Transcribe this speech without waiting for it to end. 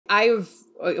I'm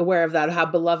aware of that, how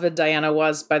beloved Diana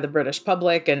was by the British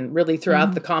public and really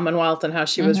throughout the Commonwealth, and how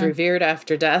she was revered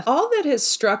after death. All that has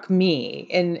struck me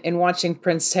in watching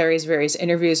Prince Harry's various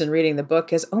interviews and reading the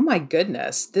book is, oh my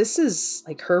goodness, this is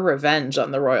like her revenge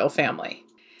on the royal family.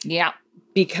 Yeah.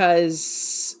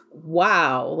 Because,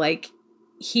 wow, like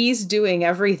he's doing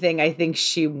everything I think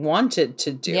she wanted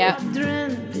to do. Yeah.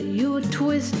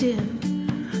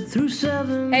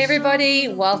 Hey everybody,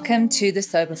 welcome to the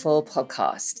Soberful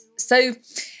podcast. So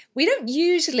we don't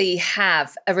usually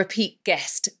have a repeat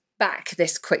guest back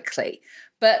this quickly,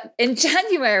 but in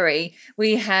January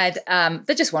we had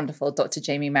the just wonderful Dr.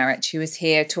 Jamie Marich, who was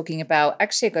here talking about,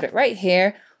 actually I got it right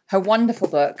here, her wonderful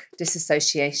book,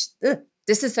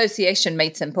 Disassociation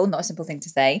Made Simple, not a simple thing to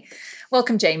say.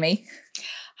 Welcome, Jamie.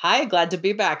 Hi, glad to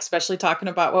be back, especially talking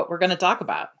about what we're going to talk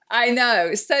about. I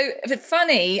know. So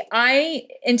funny, I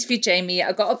interviewed Jamie.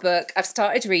 I got a book. I've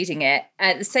started reading it.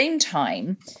 At the same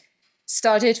time,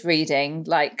 started reading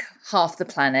like Half the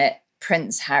Planet,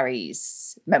 Prince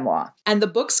Harry's memoir. And the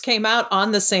books came out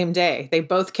on the same day. They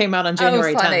both came out on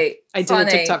January 10th. I did a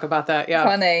TikTok about that. Yeah.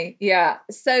 Funny. Yeah.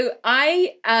 So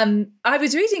I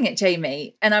was reading it,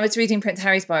 Jamie, and I was reading Prince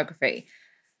Harry's biography.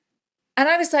 And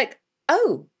I was like,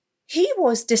 oh, he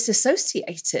was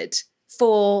disassociated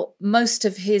for most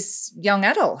of his young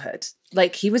adulthood.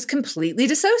 Like he was completely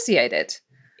dissociated.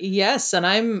 Yes. And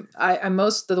I'm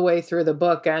most of the way through the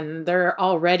book, and there are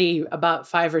already about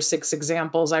 5 or 6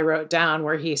 examples I wrote down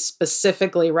where he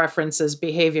specifically references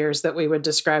behaviors that we would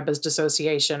describe as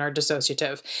dissociation or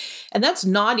dissociative. And that's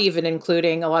not even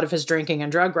including a lot of his drinking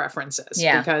and drug references.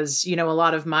 Yeah. Because, you know, a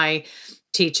lot of my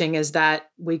teaching is that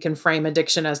we can frame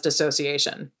addiction as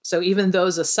dissociation. So even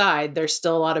those aside, there's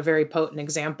still a lot of very potent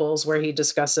examples where he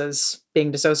discusses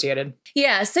being dissociated.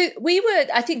 Yeah. So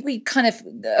I think we kind of,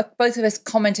 both of us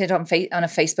commented on a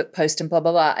Facebook post and blah,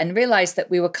 blah, blah, and realized that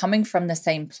we were coming from the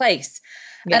same place.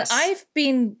 Yes. And I've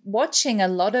been watching a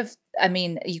lot of, I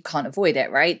mean, you can't avoid it,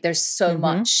 right? There's so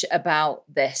much about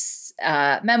this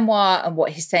memoir and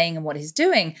what he's saying and what he's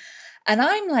doing. And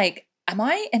I'm like, am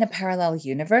I in a parallel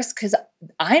universe? Because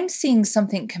I'm seeing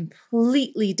something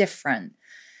completely different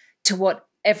to what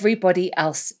everybody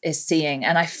else is seeing.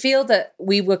 And I feel that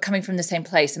we were coming from the same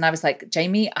place. And I was like,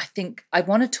 Jamie, I think I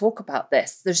want to talk about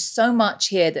this. There's so much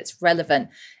here that's relevant.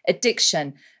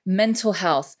 Addiction, mental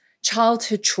health,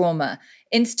 childhood trauma,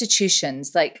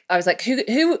 institutions. Like, I was like,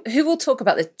 who will talk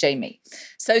about this? Jamie.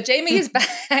 So Jamie is back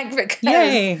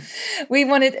because we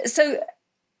wanted, so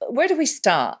where do we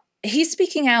start? He's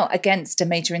speaking out against a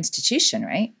major institution,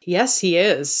 right? Yes, he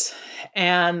is.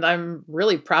 And I'm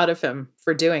really proud of him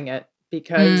for doing it,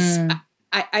 because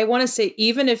I want to say,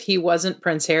 even if he wasn't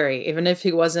Prince Harry, even if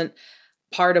he wasn't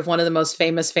part of one of the most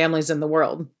famous families in the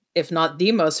world, if not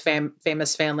the most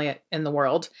famous family in the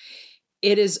world,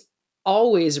 it is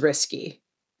always risky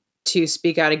to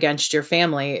speak out against your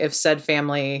family if said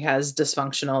family has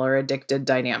dysfunctional or addicted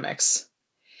dynamics.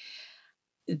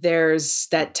 There's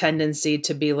that tendency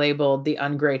to be labeled the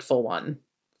ungrateful one,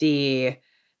 the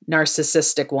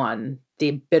narcissistic one,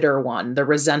 the bitter one, the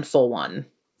resentful one.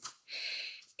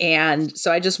 And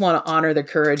so I just want to honor the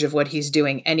courage of what he's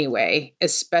doing anyway,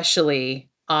 especially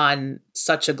on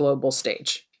such a global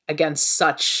stage against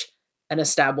such an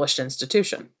established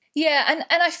institution. Yeah. And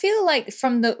I feel like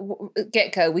from the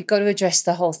get-go, we've got to address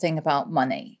the whole thing about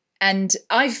money. And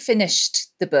I've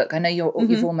finished the book. I know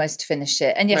you've almost finished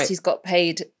it. And yes, he's got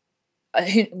paid,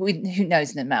 who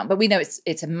knows the amount, but we know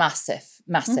it's a massive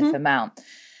amount.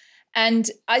 And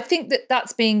I think that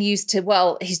that's being used to,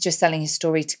 well, he's just selling his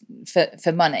story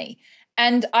for money.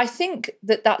 And I think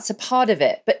that that's a part of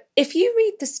it. But if you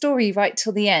read the story right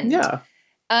till the end,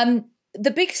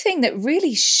 the big thing that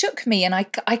really shook me, and I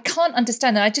can't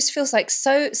understand, and I just feels like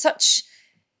such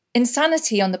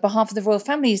insanity on the behalf of the royal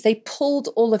family, is they pulled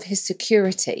all of his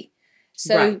security.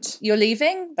 So you're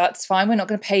leaving, that's fine, we're not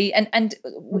going to pay. And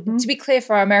to be clear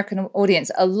for our American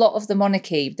audience, a lot of the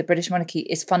monarchy, the British monarchy,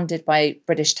 is funded by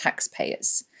British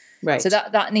taxpayers. Right. So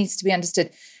that needs to be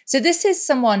understood. So this is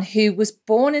someone who was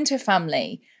born into a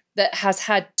family that has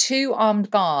had 2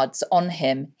 armed guards on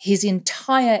him his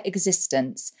entire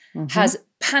existence, has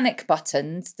panic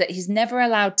buttons that he's never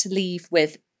allowed to leave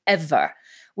with ever.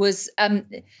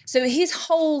 So his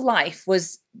whole life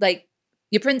was like,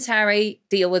 you're Prince Harry,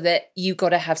 deal with it, you got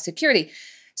to have security.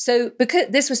 So because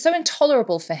this was so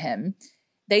intolerable for him,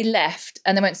 they left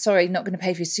and they went, sorry, not going to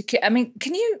pay for your security. I mean,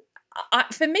 can you,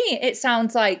 for me, it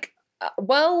sounds like,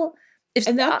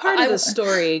 and that part of the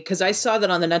story, because I saw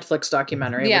that on the Netflix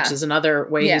documentary, which is another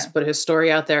way he's put his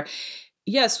story out there.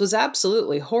 yes, was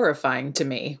absolutely horrifying to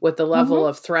me with the level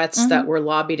of threats that were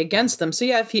lobbied against them. So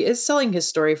yeah, if he is selling his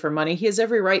story for money, he has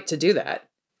every right to do that.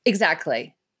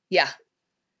 Exactly. Yeah.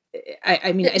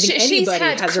 I mean, I think anybody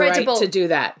has a right to do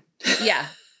that. Yeah.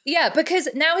 Yeah, because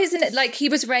now he's in it, like he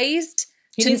was raised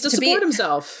he needs to support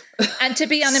himself and to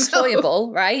be unemployable,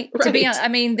 so, right? To be, I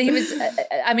mean, he was,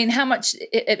 I mean, how much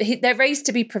they're raised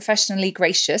to be professionally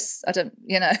gracious. I don't,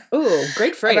 you know. Oh,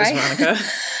 great phrase, right? Monica.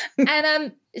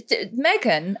 And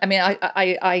Meghan, I mean,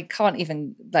 I can't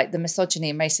even, like, the misogyny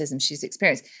and racism she's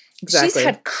experienced. Exactly. She's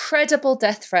had credible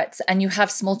death threats, and you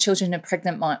have small children and a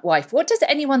pregnant wife. What does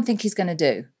anyone think he's going to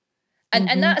do?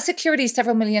 And that security is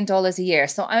several $1 million a year.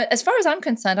 So as far as I'm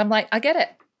concerned, I'm like, I get it,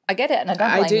 and I don't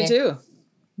blame you. I do too.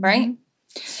 Right?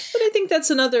 But I think that's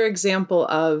another example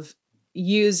of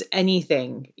use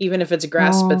anything, even if it's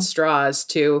grasp at straws,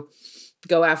 to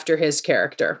go after his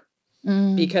character.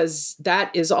 Because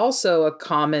that is also a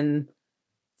common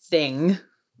thing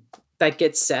that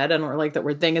gets said. I don't like that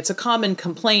word thing. It's a common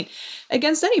complaint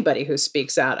against anybody who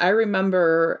speaks out. I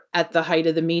remember at the height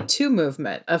of the Me Too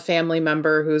movement, a family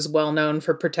member who's well known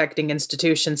for protecting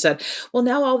institutions said, well,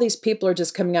 now all these people are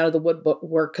just coming out of the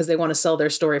woodwork because they want to sell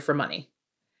their story for money.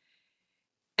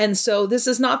 And so this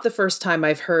is not the first time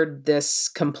I've heard this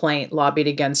complaint lobbied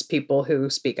against people who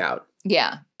speak out.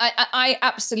 Yeah, I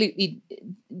absolutely,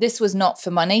 this was not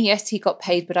for money. Yes, he got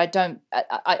paid, but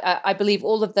I believe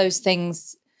all of those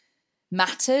things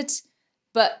mattered.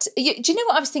 But do you know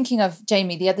what I was thinking of,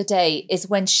 Jamie, the other day is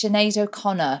when Sinead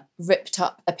O'Connor ripped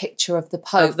up a picture of the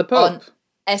Pope, on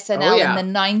SNL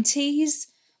in the 90s,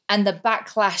 and the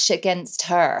backlash against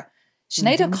her.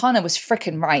 Sinead O'Connor was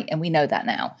freaking right, and we know that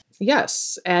now.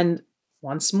 Yes, and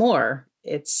once more,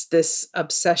 it's this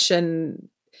obsession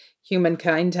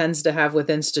humankind tends to have with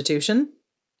institution.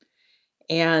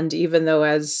 And even though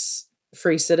as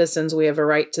free citizens, we have a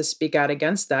right to speak out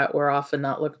against that, we're often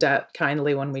not looked at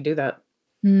kindly when we do that.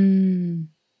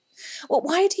 Well,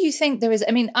 why do you think there is?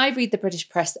 I mean, I read the British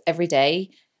press every day,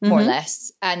 more or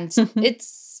less, and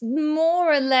it's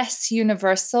more or less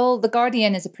universal. The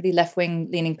Guardian is a pretty left-wing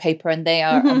leaning paper, and they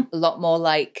are a lot more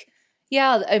like,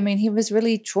 yeah, I mean, he was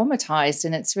really traumatized,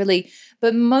 and it's really,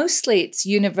 but mostly it's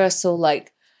universal,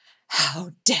 like,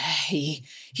 how dare he?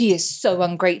 He is so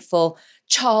ungrateful.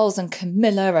 Charles and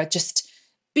Camilla are just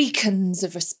beacons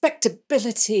of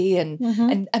respectability, and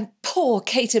poor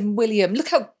Kate and William, look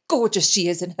how gorgeous she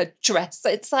is in her dress.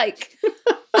 It's like,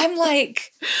 I'm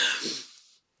like,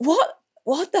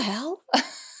 what the hell?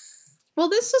 Well,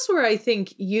 this is where I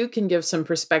think you can give some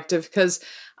perspective, because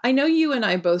I know you and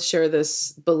I both share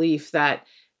this belief that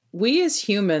we as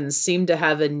humans seem to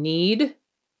have a need,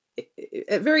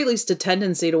 at very least a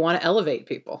tendency, to want to elevate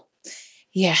people.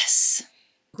 Yes.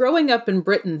 Growing up in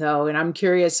Britain, though, and I'm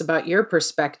curious about your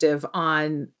perspective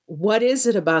on what is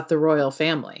it about the royal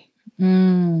family?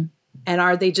 And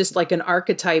are they just like an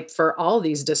archetype for all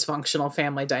these dysfunctional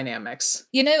family dynamics?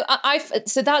 You know,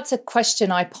 so that's a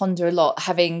question I ponder a lot,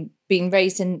 having been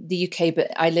raised in the UK, but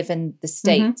I live in the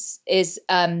States, is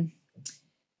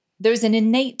there's an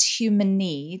innate human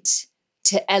need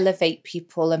to elevate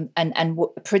people and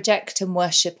project and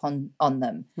worship on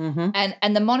them.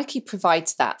 And the monarchy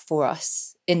provides that for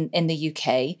us in the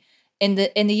UK. In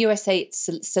the USA, it's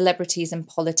celebrities and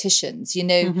politicians. You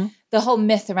know, the whole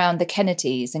myth around the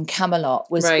Kennedys and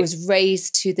Camelot was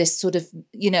raised to this sort of,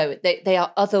 you know, they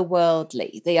are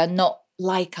otherworldly. They are not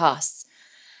like us.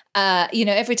 You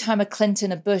know, every time a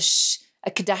Clinton, a Bush, a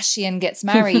Kardashian gets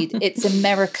married, it's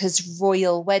America's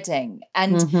royal wedding.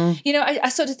 And, you know, I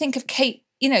sort of think of Kate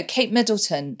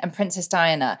Middleton and Princess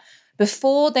Diana.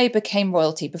 Before they became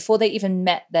royalty, before they even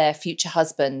met their future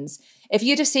husbands, if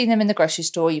you'd have seen them in the grocery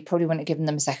store, you probably wouldn't have given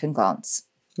them a second glance,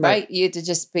 right? You'd have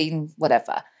just been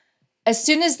whatever. As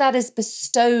soon as that is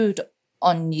bestowed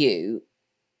on you,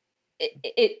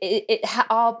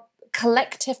 our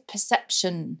collective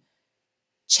perception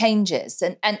changes.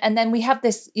 And then we have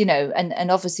this, you know, and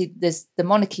obviously there's the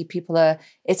monarchy,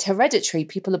 it's hereditary,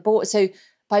 people are born. So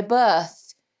by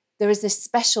birth, there is this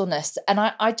specialness. And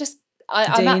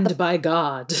ordained by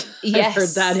God. Yes, I've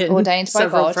heard that in ordained by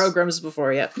several God. programs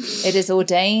before. Yeah, it is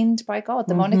ordained by God.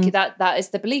 The monarchy, that is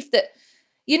the belief that,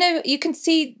 you know, you can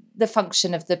see the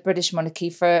function of the British monarchy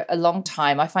for a long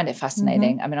time. I find it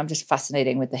fascinating. I mean, I'm just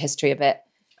fascinating with the history of it.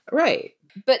 Right,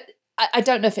 but I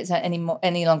don't know if it's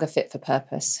any longer fit for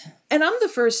purpose. And I'm the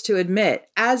first to admit,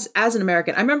 as an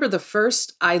American, I remember the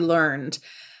first I learned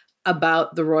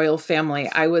about the royal family.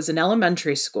 I was in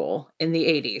elementary school in the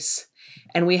 80s.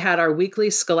 And we had our weekly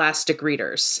Scholastic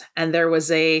readers. And there was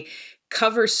a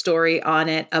cover story on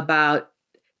it about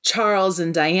Charles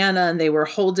and Diana, and they were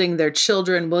holding their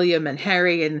children, William and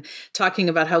Harry, and talking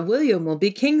about how William will be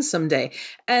king someday.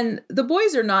 And the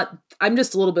boys are not, I'm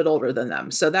just a little bit older than them.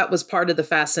 So that was part of the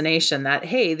fascination that,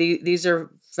 hey, these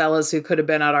are fellas who could have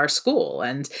been at our school.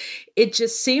 And it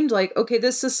just seemed like, okay,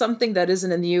 this is something that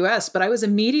isn't in the US, but I was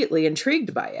immediately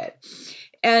intrigued by it.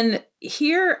 And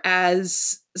here,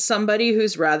 as somebody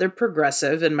who's rather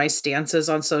progressive in my stances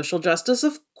on social justice,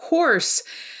 of course,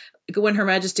 when Her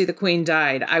Majesty the Queen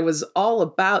died, I was all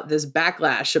about this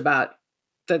backlash about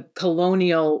the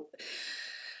colonial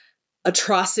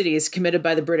atrocities committed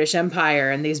by the British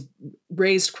Empire, and these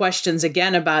raised questions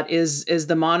again about is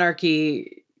the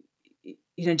monarchy,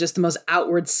 just the most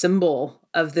outward symbol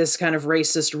of this kind of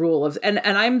racist rule of, and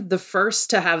I'm the first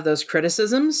to have those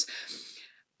criticisms.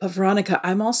 But Veronica,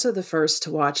 I'm also the first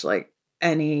to watch like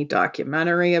any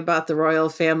documentary about the royal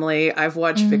family. I've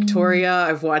watched Victoria.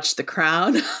 I've watched The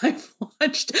Crown. I've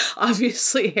watched,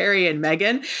 obviously, Harry and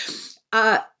Meghan.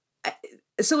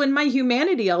 So in my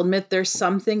humanity, I'll admit there's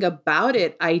something about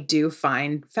it I do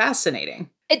find fascinating.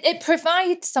 It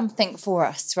provides something for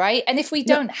us, right? And if we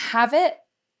don't have it,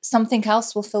 something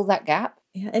else will fill that gap.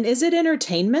 Yeah. And is it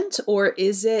entertainment, or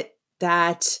is it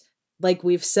that, like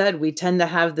we've said, we tend to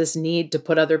have this need to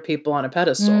put other people on a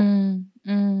pedestal?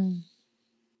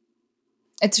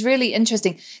 It's really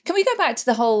interesting. Can we go back to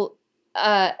the whole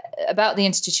about the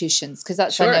institutions? Because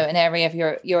that's, I know, an area of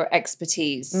your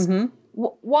expertise.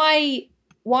 Why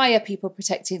are people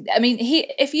protecting? I mean,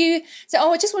 I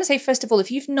just want to say, first of all, if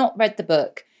you've not read the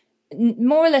book,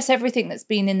 more or less everything that's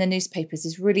been in the newspapers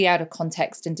is really out of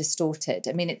context and distorted.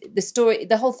 I mean,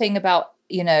 the whole thing about,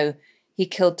 he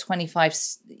killed 25,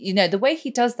 the way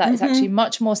he does that is actually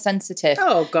much more sensitive.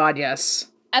 Oh, God, yes.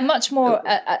 And much more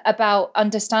about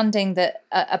understanding that,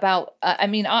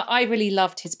 I really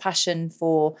loved his passion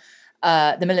for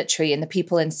the military and the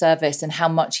people in service and how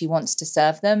much he wants to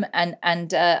serve them.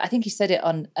 And I think he said it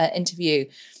on an interview.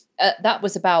 That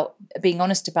was about being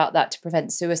honest about that to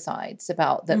prevent suicides,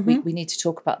 about that we need to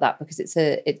talk about that because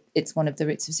it's one of the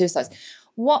roots of suicides.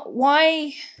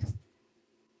 Why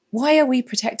are we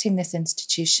protecting this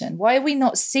institution? Why are we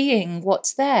not seeing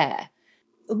what's there?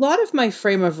 A lot of my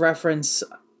frame of reference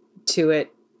to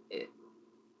it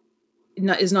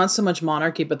is not so much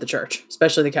monarchy, but the church,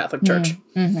 especially the Catholic Church,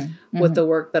 with the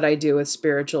work that I do with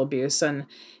spiritual abuse. And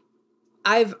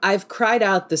I've cried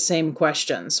out the same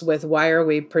questions with why are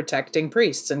we protecting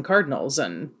priests and cardinals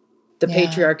and the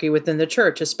patriarchy within the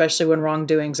church, especially when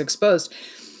wrongdoing's exposed.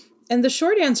 And the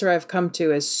short answer I've come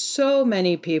to is so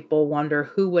many people wonder,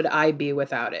 who would I be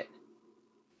without it?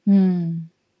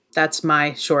 That's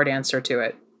my short answer to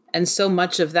it. And so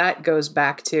much of that goes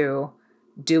back to,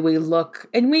 do we look,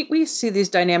 and we see these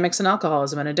dynamics in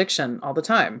alcoholism and addiction all the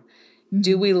time.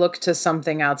 Do we look to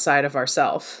something outside of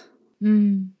ourselves?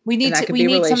 We need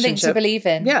something to believe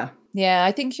in. Yeah,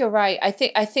 I think you're right. I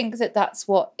think that that's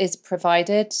what is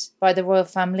provided by the royal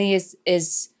family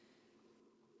is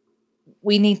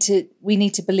we need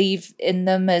to believe in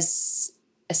them as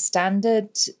a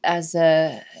standard, as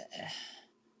a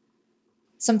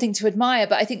something to admire.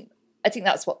 But I think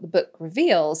that's what the book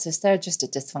reveals, is they're just a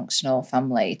dysfunctional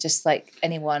family, just like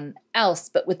anyone else,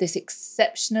 but with this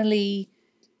exceptionally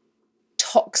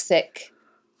toxic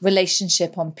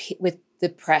relationship with the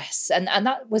press. And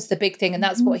that was the big thing. And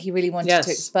that's what he really wanted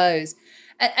to expose.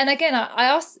 And again, I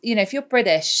asked, if you're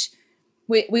British,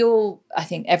 we all, I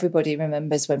think everybody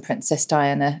remembers when Princess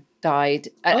Diana died.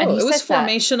 And it was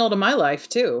formational to my life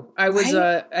too. I was,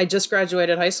 I just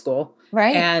graduated high school.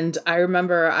 Right. And I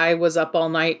remember I was up all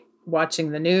night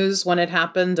watching the news when it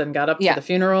happened and got up for the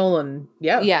funeral and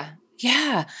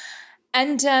Yeah.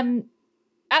 And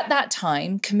at that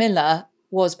time, Camilla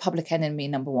was public enemy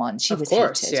number one. She was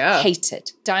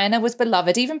hated. Diana was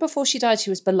beloved. Even before she died, she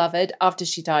was beloved. After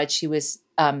she died, she was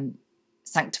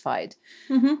sanctified.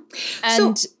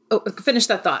 And finish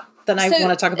that thought. Then I want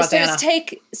to talk about Diana.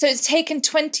 It's taken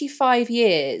 25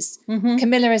 years.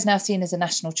 Camilla is now seen as a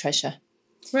national treasure.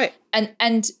 Right.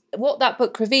 And what that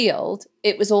book revealed,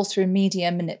 it was all through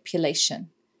media manipulation.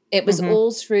 It was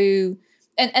all through,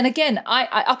 and again,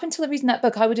 I up until reading that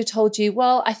book, I would have told you,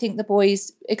 well, I think the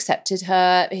boys accepted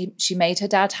her. She made her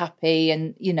dad happy,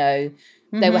 and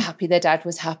they were happy. Their dad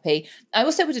was happy. I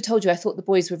also would have told you I thought the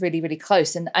boys were really, really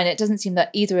close, and it doesn't seem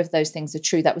that either of those things are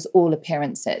true. That was all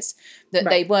appearances. That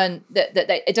they weren't.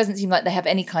 It doesn't seem like they have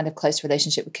any kind of close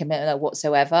relationship with Camilla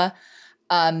whatsoever.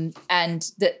 And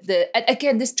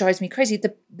again, this drives me crazy.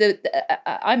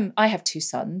 I have two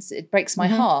sons. It breaks my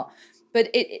heart.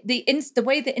 But the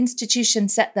way the institution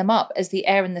set them up as the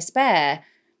heir and the spare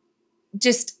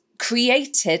just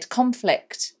created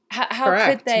conflict. How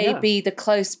could they be the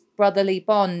close brotherly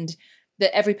bond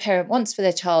that every parent wants for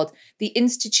their child, the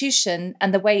institution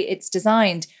and the way it's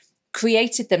designed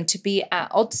created them to be at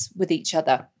odds with each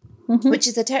other, which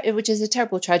is a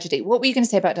terrible tragedy. What were you going to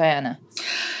say about Diana?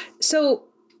 So,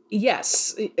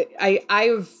 yes,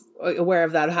 I'm aware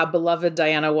of that, how beloved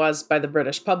Diana was by the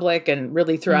British public and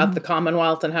really throughout the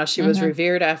Commonwealth, and how she was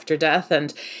revered after death.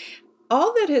 And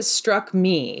all that has struck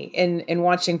me in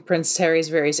watching Prince Harry's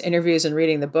various interviews and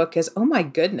reading the book is, oh my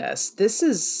goodness, this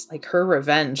is like her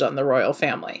revenge on the royal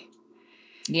family.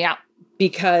 Yeah.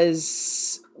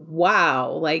 Because, wow,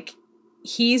 like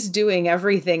he's doing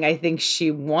everything I think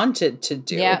she wanted to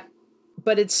do. Yeah.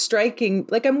 But it's striking.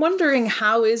 Like, I'm wondering,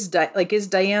 how is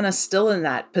Diana still in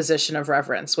that position of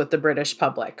reverence with the British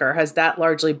public, or has that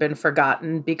largely been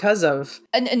forgotten because of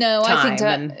no, time? I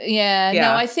think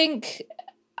no, I think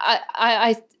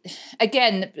I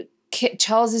again,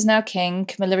 Charles is now king.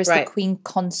 Camilla is the queen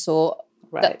consort.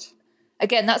 Right.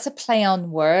 Again, that's a play on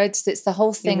words. It's the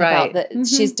whole thing about that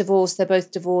she's divorced. They're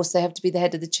both divorced. They have to be the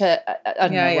head of the church. I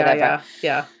don't know, whatever.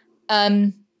 Yeah.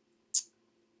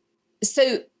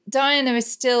 So Diana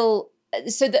is still.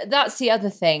 So that's the other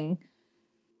thing.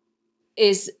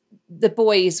 Is the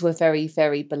boys were very,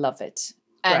 very beloved,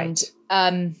 and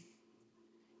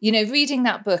reading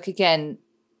that book again.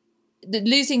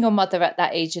 Losing your mother at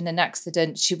that age in an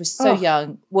accident, she was so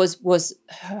young, was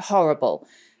horrible.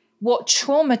 What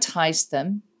traumatized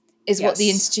them is what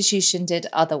the institution did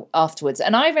afterwards.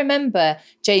 And I remember,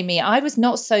 Jamie, I was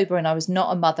not sober and I was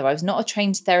not a mother. I was not a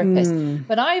trained therapist.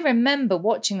 But I remember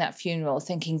watching that funeral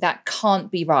thinking that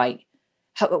can't be right.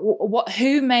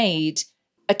 Who made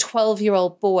a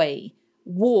 12-year-old boy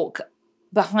walk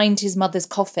behind his mother's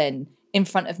coffin in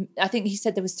front of, I think he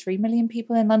said there was 3 million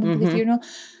people in London for the funeral.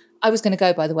 I was going to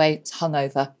go, by the way, it's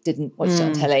hungover, didn't watch it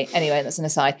on telly. Anyway, that's an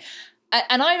aside.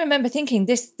 And I remember thinking,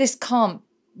 this can't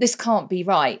be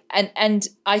right. And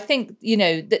I think,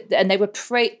 and they were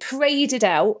paraded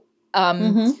out.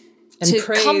 And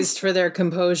praised for their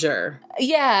composure.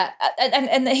 Yeah.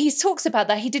 And he talks about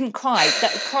that. He didn't cry,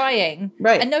 that crying.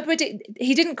 Right. And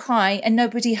he didn't cry and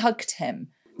nobody hugged him.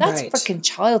 That's freaking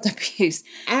child abuse.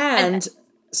 And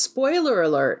spoiler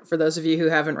alert for those of you who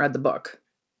haven't read the book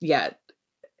yet.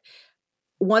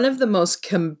 One of the most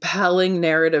compelling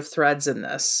narrative threads in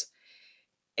this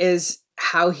is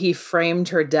how he framed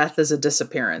her death as a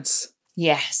disappearance.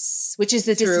 Yes, which is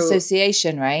the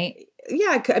disassociation, right?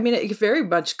 Yeah, I mean, it very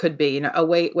much could be, a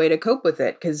way to cope with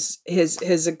it, because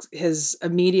his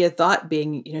immediate thought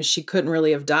being, she couldn't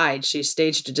really have died. She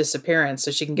staged a disappearance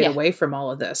so she can get away from all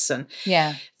of this. And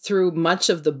through much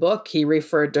of the book, he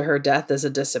referred to her death as a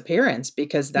disappearance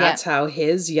because that's how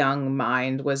his young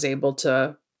mind was able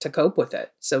to cope with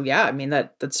it. So yeah, I mean,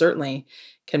 that certainly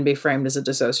can be framed as a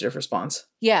dissociative response.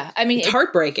 Yeah. I mean, it's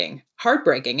heartbreaking.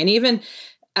 And even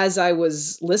as I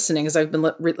was listening, as I've been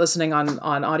listening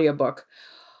on audiobook,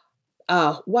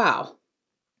 wow.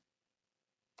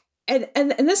 And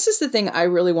this is the thing I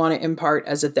really want to impart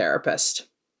as a therapist,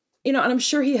 and I'm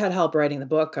sure he had help writing the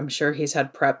book. I'm sure he's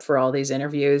had prep for all these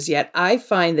interviews, yet I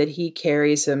find that he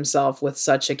carries himself with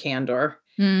such a candor.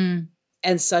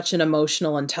 And such an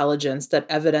emotional intelligence that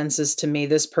evidences to me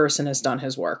this person has done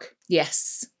his work.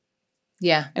 Yes.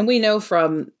 Yeah. And we know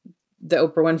from the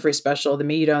Oprah Winfrey special, The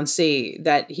Me You Don't See,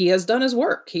 that he has done his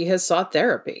work. He has sought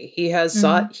therapy. He has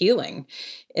sought healing.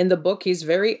 In the book, he's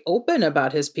very open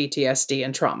about his PTSD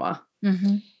and trauma.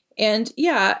 And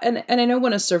yeah, and I know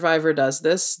when a survivor does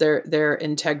this, their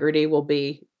integrity will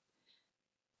be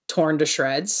torn to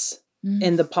shreds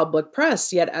in the public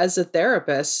press. Yet as a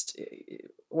therapist,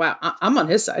 wow, I'm on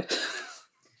his side.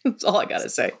 That's all I got to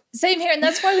say. Same here. And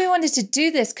that's why we wanted to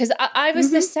do this, because I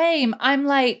was the same. I'm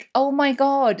like, oh my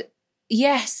God,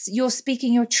 yes, you're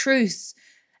speaking your truth.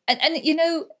 And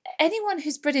anyone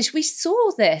who's British, we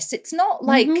saw this. It's not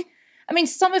like, I mean,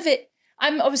 some of it,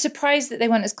 I was surprised that they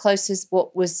weren't as close as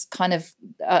what was kind of,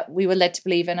 we were led to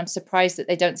believe. And I'm surprised that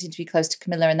they don't seem to be close to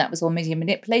Camilla, and that was all media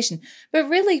manipulation. But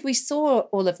really, we saw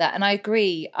all of that. And I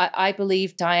agree. I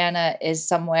believe Diana is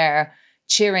somewhere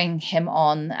cheering him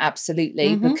on,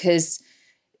 absolutely, because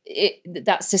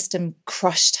that system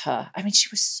crushed her. I mean, she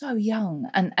was so young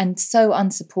and so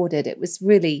unsupported. It was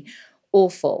really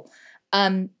awful.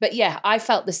 But yeah, I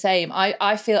felt the same.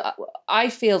 I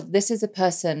feel this is a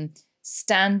person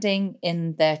standing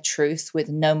in their truth with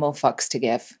no more fucks to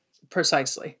give.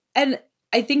 Precisely. And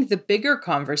I think the bigger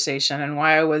conversation, and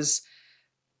why I was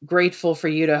grateful for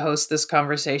you to host this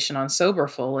conversation on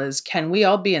Soberful, is, can we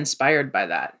all be inspired by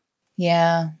that?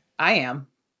 Yeah. I am.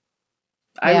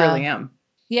 I really am.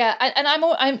 Yeah, and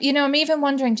I'm even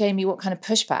wondering, Jamie, what kind of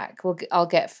pushback I'll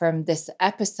get from this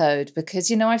episode, because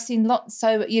I've seen lots.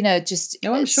 So just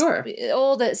I'm sure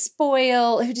all that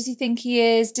spoil. Who does he think he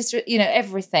is? Just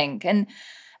everything, and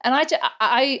I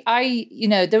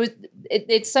there was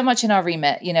it's so much in our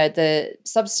remit. The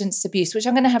substance abuse, which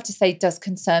I'm going to have to say does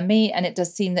concern me, and it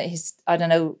does seem that I don't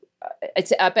know.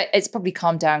 I bet it's probably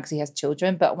calmed down because he has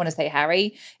children, but I want to say,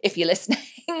 Harry, if you're listening,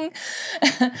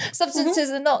 substances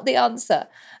are not the answer.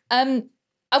 I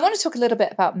want to talk a little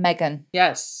bit about Meghan.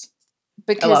 Yes.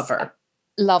 Because I love her.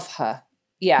 Love her.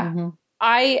 Yeah.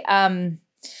 Mm-hmm.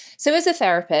 So as a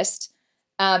therapist,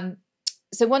 so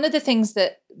one of the things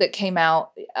that came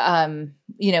out, when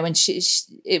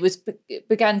it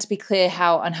began to be clear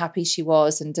how unhappy she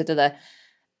was and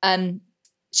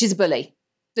she's a bully.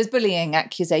 There's bullying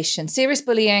accusations, serious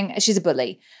bullying. She's a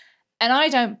bully. And I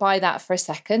don't buy that for a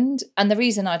second. And the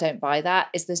reason I don't buy that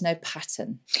is there's no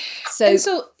pattern. So this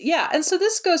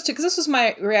goes to, because this was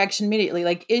my reaction immediately.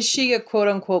 Like, is she a quote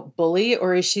unquote bully,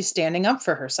 or is she standing up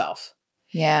for herself?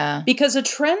 Yeah. Because a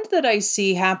trend that I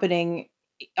see happening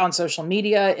on social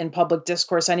media, in public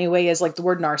discourse anyway, is like the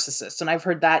word narcissist. And I've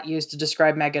heard that used to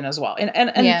describe Meghan as well.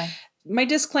 And yeah. My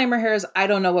disclaimer here is I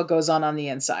don't know what goes on the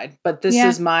inside, but this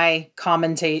is my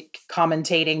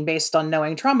commentating based on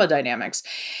knowing trauma dynamics.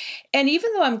 And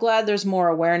even though I'm glad there's more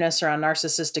awareness around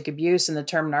narcissistic abuse and the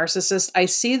term narcissist, I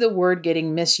see the word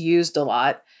getting misused a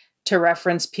lot to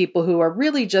reference people who are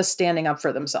really just standing up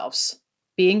for themselves,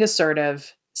 being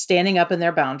assertive, standing up in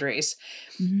their boundaries.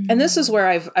 Mm. And this is where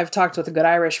I've talked with a good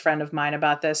Irish friend of mine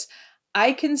about this.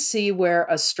 I can see where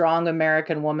a strong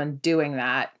American woman doing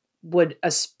that would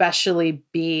especially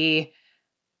be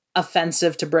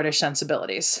offensive to British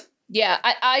sensibilities. Yeah,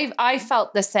 I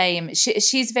felt the same. She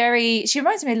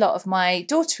reminds me a lot of my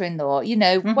daughter-in-law,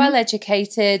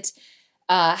 well-educated,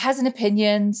 has an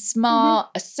opinion, smart,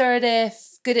 assertive,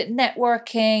 good at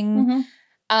networking.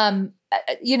 And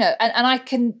I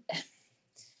can,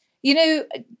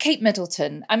 Kate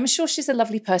Middleton, I'm sure she's a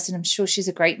lovely person. I'm sure she's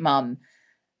a great mum.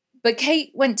 But Kate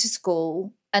went to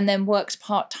school and then worked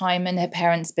part-time in her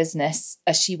parents' business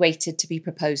as she waited to be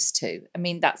proposed to. I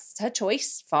mean, that's her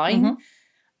choice. Fine. Mm-hmm.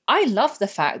 I love the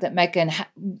fact that Meghan,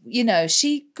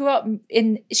 she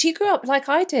grew up like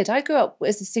I did. I grew up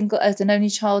as an only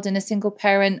child in a single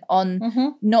parent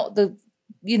on not the,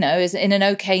 as in an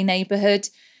okay neighborhood.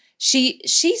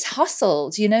 She's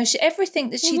hustled, everything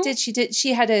that she did.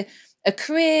 She had a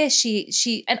career.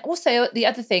 And also the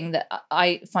other thing that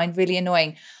I find really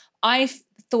annoying, I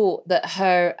thought that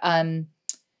her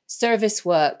service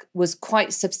work was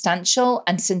quite substantial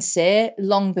and sincere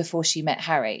long before she met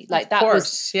Harry. Like that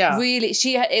was really,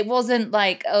 it wasn't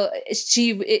like,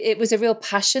 it was a real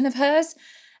passion of hers.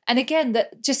 And again,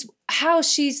 that just how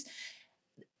she's,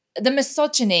 the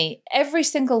misogyny, every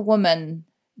single woman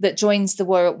that joins the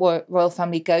royal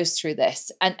family goes through this.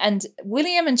 And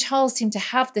William and Charles seem to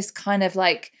have this kind of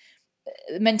like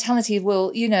mentality of,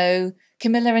 well,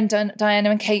 Camilla and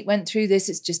Diana and Kate went through this.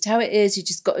 It's just how it is. You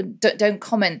just don't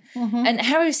comment. Mm-hmm. And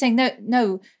Harry was saying,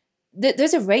 no,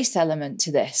 there's a race element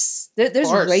to this. There's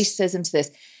racism to this.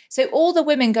 So all the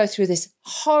women go through this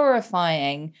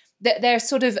horrifying, they're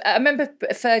sort of, I remember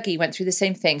Fergie went through the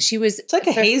same thing. It's like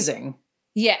a hazing.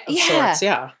 Yeah. Sorts,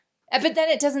 yeah. But then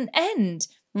it doesn't end.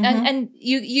 Mm-hmm. And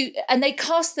and they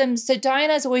cast them. So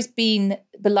Diana's always been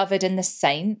beloved and the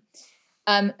saint.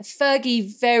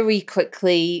 Fergie very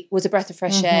quickly was a breath of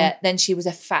fresh air. Then she was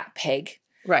a fat pig.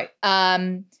 Right.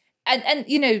 And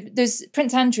there's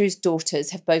Prince Andrew's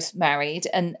daughters have both married,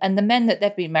 and the men that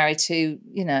they've been married to,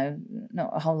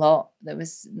 not a whole lot. There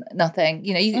was nothing.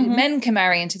 Men can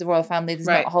marry into the royal family. There's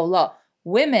not a whole lot.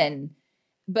 Women,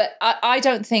 but I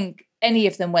don't think any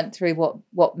of them went through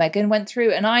what Meghan went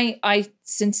through, and I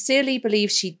sincerely believe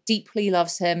she deeply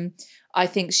loves him. I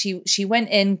think she went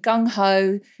in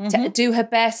gung-ho to do her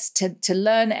best, to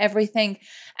learn everything.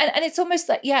 And it's almost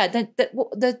like,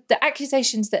 the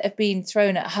accusations that have been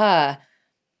thrown at her,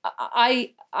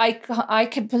 I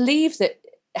can believe that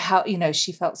how,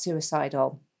 she felt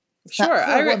suicidal. Sure.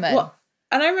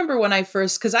 And I remember when I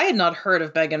first, because I had not heard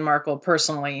of Meghan Markle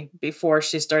personally before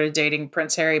she started dating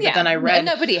Prince Harry, but then I read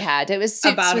nobody had. It was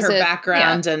about her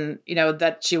background and,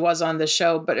 that she was on the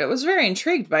show, but it was very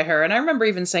intrigued by her. And I remember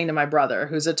even saying to my brother,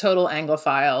 who's a total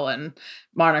Anglophile and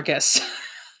monarchist,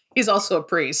 he's also a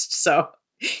priest, so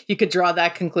you could draw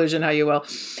that conclusion how you will.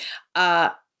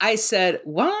 I said,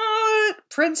 what?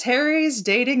 Prince Harry's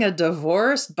dating a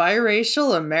divorced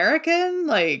biracial American?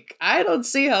 Like, I don't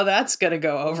see how that's going to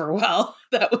go over well.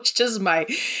 That was just my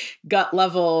gut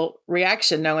level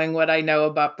reaction, knowing what I know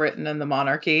about Britain and the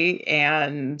monarchy.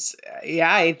 And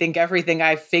yeah, I think everything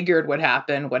I figured would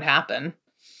happen would happen.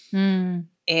 Mm.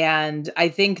 And I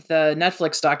think the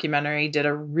Netflix documentary did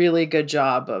a really good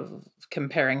job of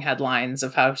comparing headlines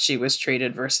of how she was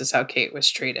treated versus how Kate was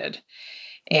treated.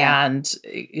 Yeah.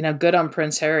 And, good on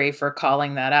Prince Harry for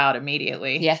calling that out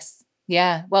immediately. Yes.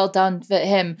 Yeah. Well done for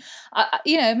him.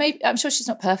 Maybe I'm sure she's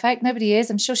not perfect. Nobody is.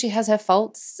 I'm sure she has her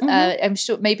faults. I'm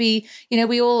sure maybe,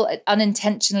 we all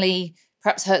unintentionally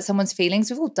perhaps hurt someone's feelings.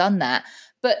 We've all done that.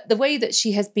 But the way that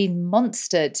she has been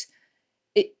monstered,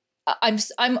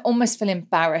 I'm almost feel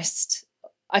embarrassed.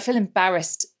 I feel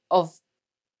embarrassed of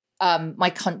my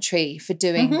country for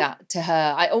doing that to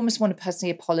her. I almost want to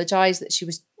personally apologize that she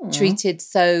was treated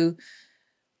so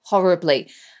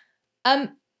horribly.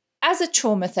 As a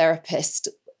trauma therapist,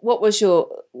 what was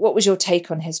your take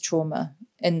on his trauma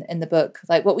in the book?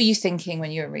 Like, what were you thinking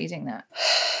when you were reading that?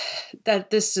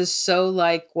 That this is so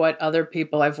like what other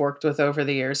people I've worked with over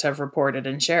the years have reported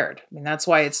and shared. I mean, that's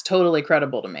why it's totally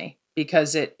credible to me,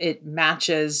 because it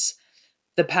matches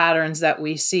the patterns that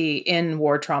we see in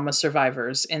war trauma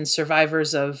survivors, in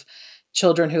survivors of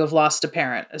children who have lost a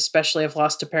parent, especially have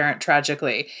lost a parent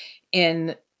tragically,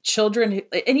 in children who,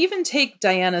 and even take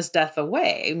Diana's death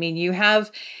away. I mean,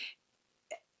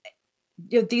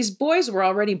 these boys were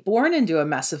already born into a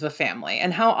mess of a family.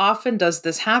 And how often does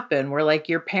this happen where like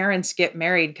your parents get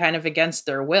married kind of against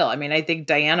their will? I mean, I think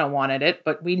Diana wanted it,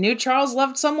 but we knew Charles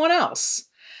loved someone else.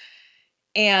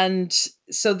 And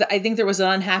so I think there was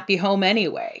an unhappy home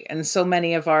anyway. And so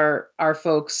many of our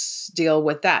folks deal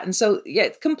with that. And so, yeah,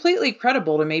 it's completely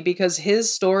credible to me because his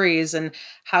stories and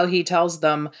how he tells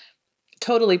them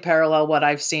totally parallel what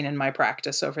I've seen in my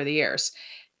practice over the years.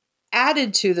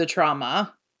 Added to the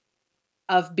trauma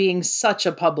of being such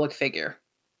a public figure.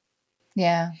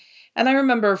 Yeah. And I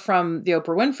remember from the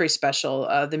Oprah Winfrey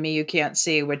special, The Me You Can't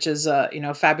See, which is a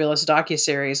fabulous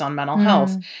docuseries on mental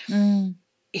health.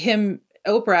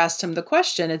 Oprah asked him the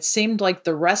question, it seemed like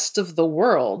the rest of the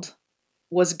world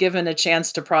was given a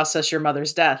chance to process your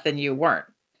mother's death and you weren't.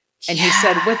 And he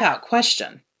said, without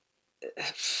question.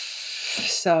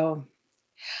 So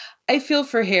I feel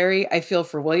for Harry. I feel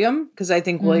for William, because I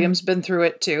think William's been through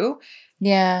it too.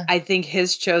 Yeah. I think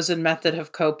his chosen method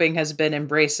of coping has been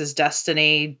embrace his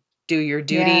destiny, do your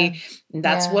duty. Yeah. And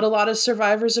that's what a lot of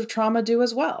survivors of trauma do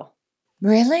as well.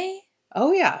 Really?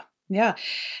 Oh, yeah. Yeah.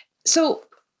 So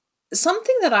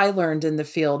something that I learned in the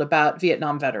field about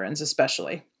Vietnam veterans,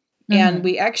 especially, and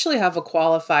we actually have a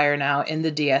qualifier now in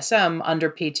the DSM under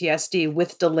PTSD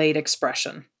with delayed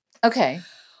expression. Okay.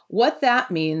 What that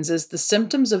means is the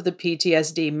symptoms of the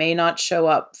PTSD may not show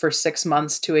up for 6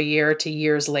 months to a year to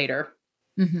years later.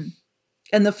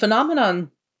 And the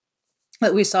phenomenon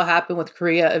that we saw happen with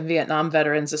Korea and Vietnam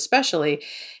veterans especially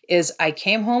is I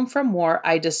came home from war,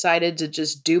 I decided to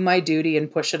just do my duty and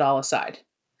push it all aside.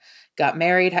 Got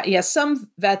married. Yes, some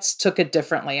vets took it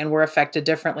differently and were affected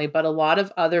differently, but a lot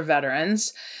of other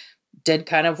veterans did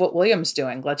kind of what William's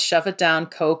doing. Let's shove it down,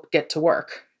 cope, get to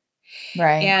work.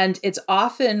 Right. And it's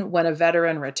often when a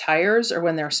veteran retires or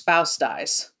when their spouse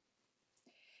dies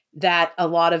that a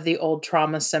lot of the old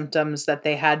trauma symptoms that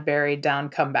they had buried down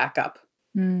come back up.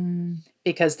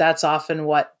 Because that's often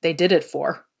what they did it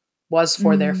for, was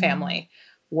for their family,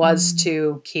 was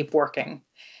to keep working.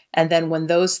 And then when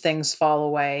those things fall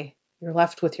away, you're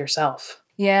left with yourself.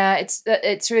 Yeah,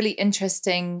 it's really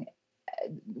interesting.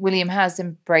 William has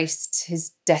embraced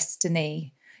his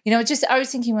destiny. I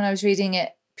was thinking when I was reading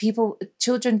it,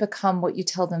 children become what you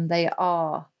tell them they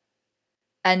are.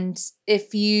 And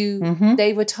if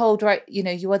they were told, right,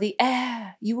 you are the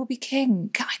heir, you will be king.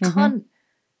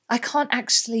 I can't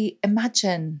actually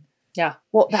imagine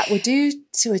what that would do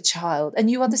to a child. And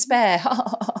you are the spare.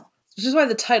 Which is why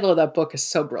the title of that book is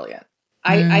so brilliant.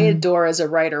 I adore as a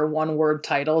writer one-word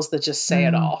titles that just say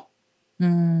it all.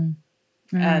 And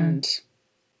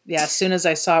yeah, as soon as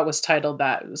I saw it was titled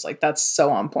that, it was like, that's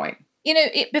so on point.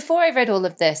 Before I read all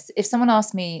of this, if someone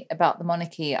asked me about the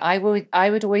monarchy, I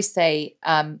would always say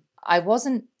I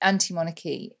wasn't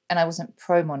anti-monarchy and I wasn't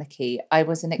pro-monarchy. I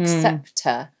was an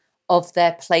acceptor of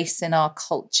their place in our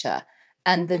culture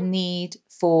and the need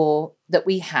that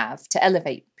we have to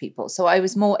elevate people. So I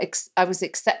was I was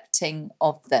accepting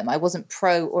of them. I wasn't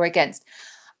pro or against.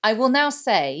 I will now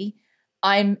say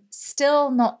I'm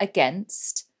still not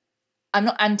against. I'm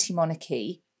not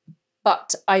anti-monarchy,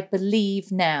 but I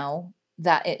believe now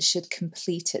that it should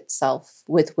complete itself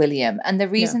with William. And the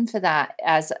reason for that,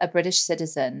 as a British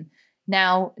citizen,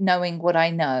 now knowing what I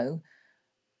know,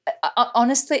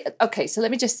 honestly, okay, so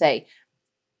let me just say,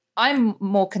 I'm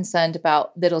more concerned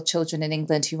about little children in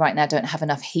England who right now don't have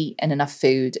enough heat and enough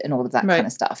food and all of that kind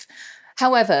of stuff.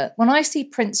 However, when I see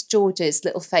Prince George's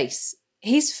little face,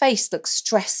 his face looks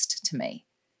stressed to me.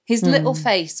 His little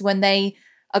face when they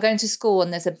are going to school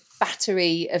and there's a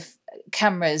battery of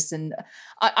cameras, and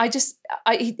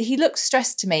he looks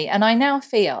stressed to me. And I now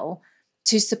feel,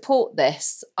 to support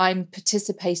this, I'm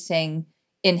participating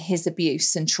in his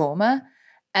abuse and trauma,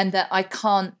 and that I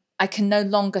can no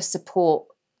longer support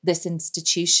this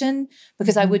institution,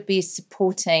 because I would be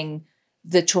supporting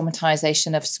the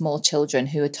traumatization of small children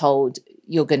who are told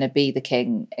you're going to be the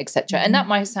king, etc. And that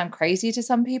might sound crazy to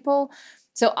some people.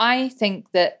 So I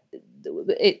think that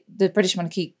the British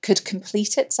monarchy could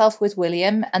complete itself with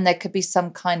William, and there could be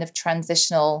some kind of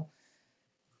transitional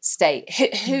state.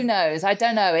 Who knows? I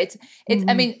don't know. It's.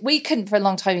 I mean, we couldn't for a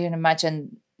long time even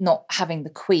imagine not having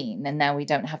the Queen, and now we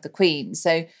don't have the Queen.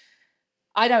 So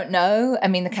I don't know. I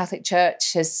mean, the Catholic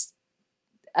Church has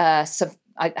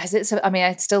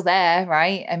it's still there,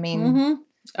 right? I mean,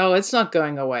 oh, it's not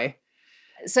going away.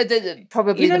 So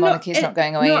probably the monarchy is not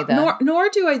going away either. Nor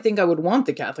do I think I would want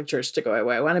the Catholic Church to go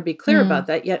away. I want to be clear about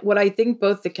that. Yet what I think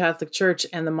both the Catholic Church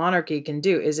and the monarchy can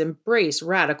do is embrace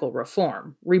radical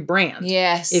reform, rebrand,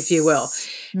 if you will.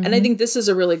 And I think this is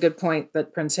a really good point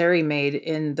that Prince Harry made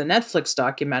in the Netflix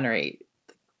documentary.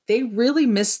 They really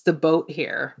missed the boat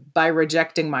here by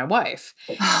rejecting my wife.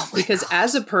 Because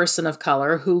as a person of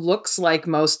color who looks like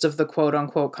most of the quote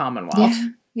unquote Commonwealth,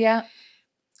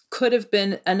 could have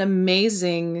been an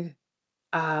amazing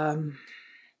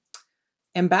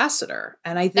ambassador.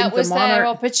 And I think that was their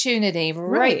opportunity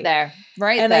there.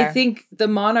 And I think the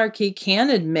monarchy can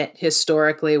admit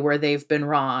historically where they've been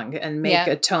wrong and make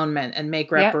atonement and make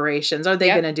reparations. Are they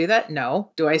going to do that?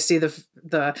 No. Do I see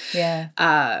the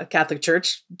Catholic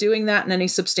Church doing that in any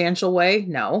substantial way?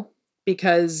 No,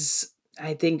 because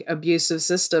I think abusive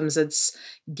systems, it's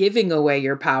giving away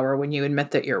your power when you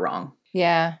admit that you're wrong.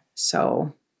 Yeah.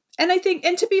 So... And I think,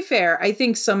 and to be fair, I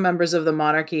think some members of the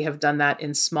monarchy have done that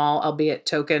in small, albeit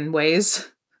token ways.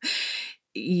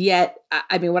 Yet,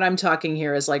 I mean, what I'm talking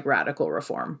here is like radical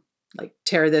reform, like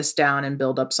tear this down and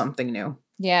build up something new.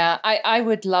 Yeah, I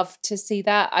would love to see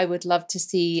that. I would love to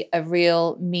see a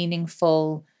real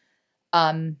meaningful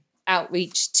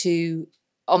outreach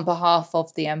on behalf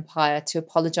of the empire, to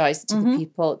apologize to the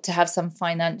people, to have some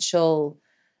financial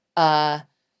amends.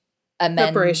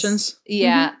 Reparations.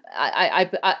 Yeah.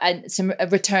 I some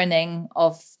returning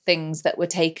of things that were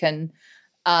taken.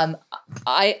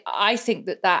 I think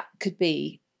that could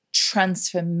be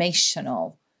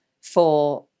transformational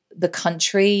for the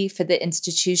country, for the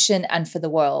institution, and for the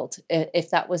world if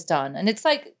that was done. And it's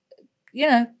like,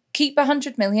 keep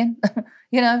 100 million,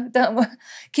 don't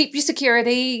keep your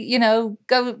security,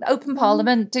 go open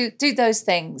parliament, do those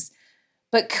things.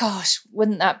 But gosh,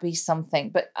 wouldn't that be something?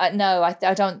 But no,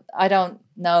 I don't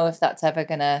know if that's ever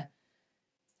going to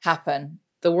happen.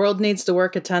 The world needs to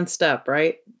work a 10th step,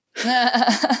 right?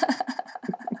 I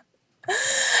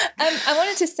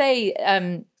wanted to say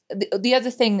the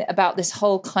other thing about this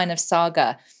whole kind of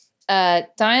saga.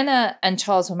 Diana and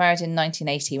Charles were married in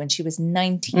 1980 when she was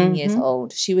 19 years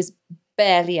old. She was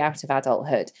barely out of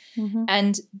adulthood.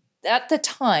 And at the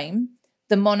time,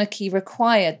 the monarchy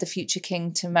required the future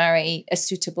king to marry a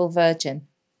suitable virgin.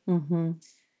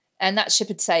 And that ship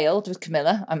had sailed with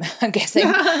Camilla, I'm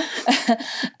guessing.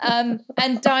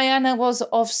 And Diana was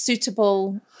of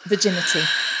suitable virginity.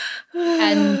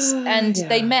 And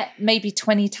they met maybe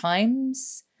 20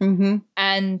 times.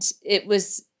 And it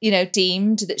was,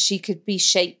 deemed that she could be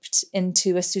shaped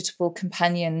into a suitable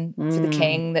companion for the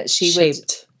king, that she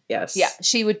would. Yes. Yeah,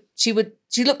 she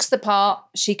looks the part,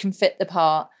 she can fit the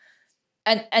part.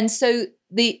 And so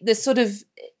the sort of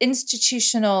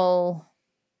institutional,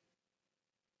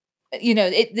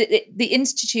 the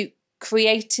institute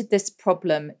created this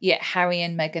problem, yet Harry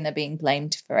and Meghan are being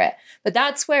blamed for it. But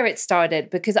that's where it started,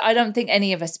 because I don't think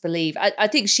any of us believe. I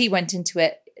think she went into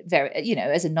it very,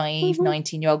 as a naive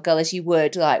 19-year-old girl, as you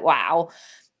would, like, wow,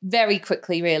 very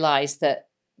quickly realized that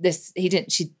he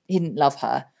didn't love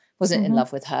her, wasn't in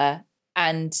love with her.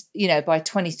 And, by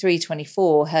 23,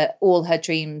 24, all her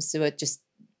dreams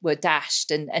were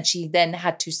dashed. And she then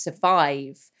had to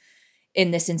survive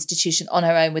in this institution on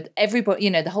her own with everybody,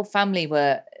 the whole family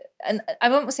were, and I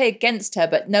won't say against her,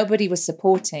 but nobody was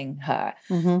supporting her.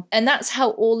 And that's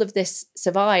how all of this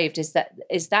survived, is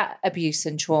that abuse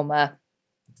and trauma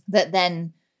that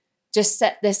then just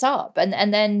set this up.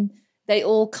 And then they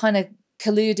all kind of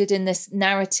colluded in this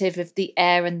narrative of the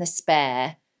heir and the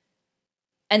spare.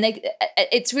 And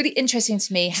it's really interesting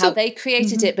to me how they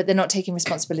created it, but they're not taking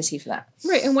responsibility for that.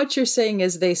 Right. And what you're saying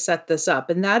is they set this up.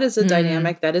 And that is a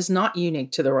dynamic that is not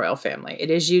unique to the royal family. It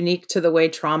is unique to the way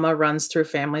trauma runs through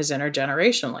families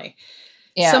intergenerationally.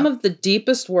 Yeah. Some of the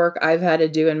deepest work I've had to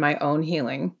do in my own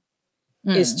healing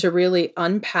is to really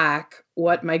unpack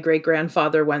what my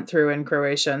great-grandfather went through in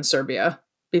Croatia and Serbia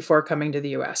before coming to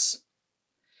the US.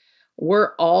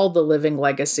 We're all the living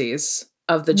legacies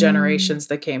of the generations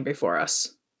that came before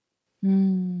us.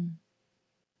 Can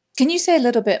you say a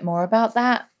little bit more about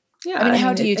that? Yeah. I mean,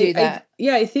 how do you do that?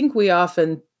 I think we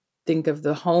often think of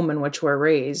the home in which we're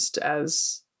raised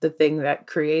as the thing that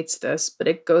creates this, but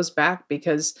it goes back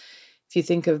because if you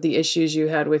think of the issues you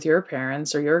had with your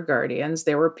parents or your guardians,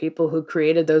 there were people who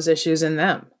created those issues in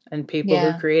them and people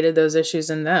who created those issues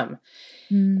in them.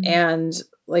 And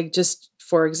like, just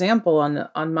for example,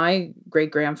 on my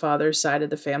great-grandfather's side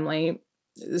of the family,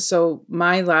 so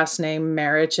my last name,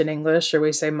 Marich in English, or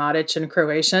we say Marich in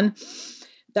Croatian,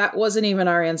 that wasn't even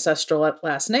our ancestral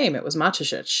last name. It was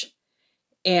Mačišić.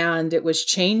 And it was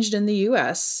changed in the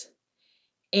US,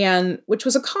 and which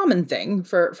was a common thing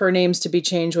for names to be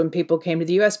changed when people came to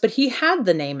the US, but he had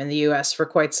the name in the US for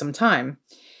quite some time.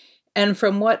 And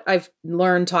from what I've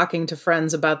learned talking to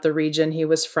friends about the region he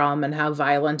was from and how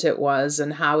violent it was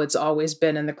and how it's always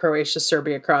been in the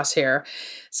Croatia-Serbia crosshair,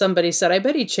 somebody said, I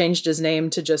bet he changed his name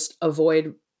to just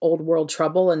avoid old world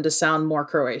trouble and to sound more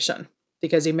Croatian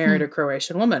because he married a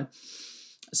Croatian woman.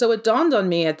 So it dawned on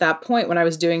me at that point when I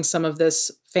was doing some of this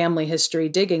family history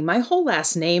digging, my whole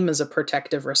last name is a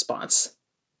protective response.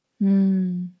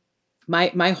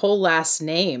 My whole last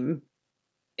name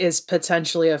is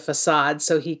potentially a facade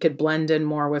so he could blend in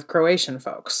more with Croatian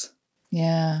folks.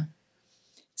 Yeah.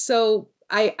 So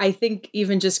I think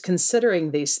even just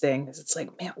considering these things, it's like,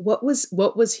 man, what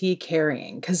was he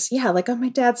carrying? Because like on my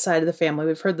dad's side of the family,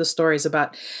 we've heard the stories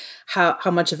about how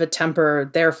much of a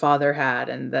temper their father had,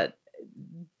 and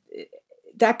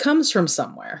that comes from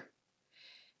somewhere.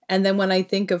 And then when I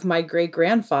think of my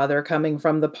great-grandfather coming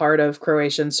from the part of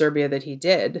Croatia and Serbia that he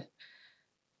did,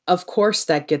 of course,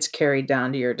 that gets carried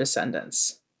down to your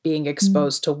descendants, being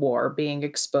exposed to war, being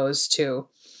exposed to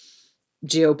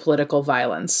geopolitical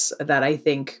violence that I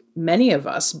think many of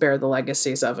us bear the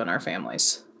legacies of in our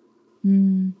families.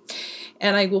 And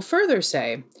I will further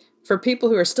say, for people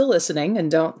who are still listening and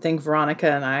don't think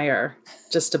Veronica and I are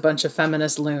just a bunch of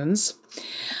feminist loons,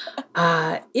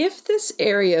 if this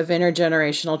area of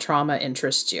intergenerational trauma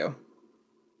interests you,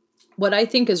 what I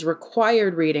think is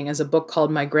required reading is a book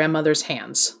called My Grandmother's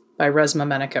Hands by Resmaa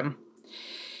Menakem.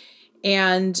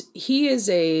 And he is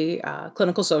a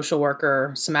clinical social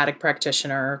worker, somatic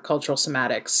practitioner, cultural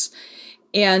somatics.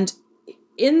 And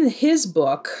in his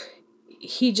book,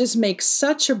 he just makes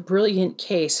such a brilliant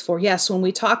case for, yes, when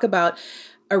we talk about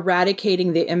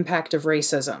eradicating the impact of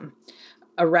racism,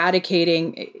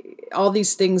 eradicating all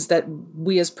these things that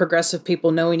we as progressive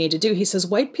people know we need to do, he says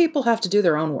white people have to do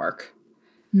their own work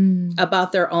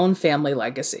about their own family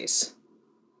legacies,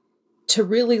 to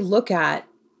really look at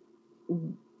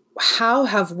how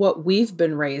has what we've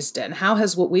been raised in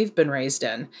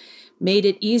made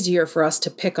it easier for us to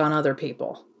pick on other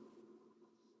people,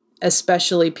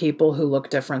 especially people who look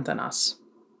different than us.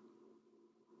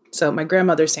 So My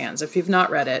Grandmother's Hands, if you've not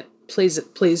read it, please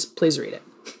read it.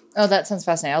 Oh, that sounds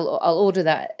fascinating. I'll order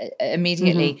that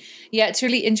immediately. Yeah, it's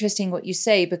really interesting what you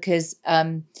say, because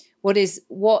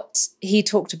what he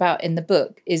talked about in the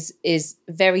book is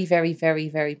very, very, very,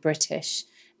 very British.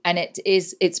 And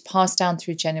it's passed down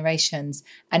through generations,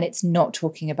 and it's not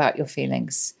talking about your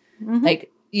feelings.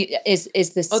 Like, is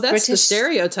this that's British... the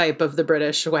stereotype of the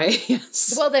British way.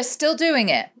 Yes. Well, they're still doing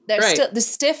it. They're still the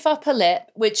stiff upper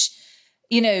lip, which,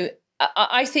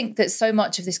 I think that so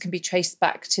much of this can be traced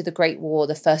back to the Great War,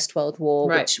 the First World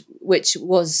War, which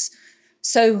was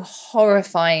so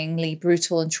horrifyingly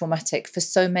brutal and traumatic for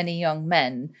so many young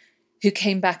men who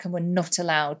came back and were not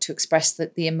allowed to express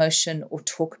the emotion or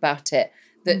talk about it,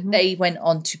 that they went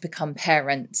on to become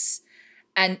parents.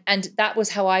 And that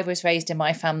was how I was raised in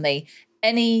my family.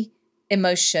 Any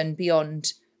emotion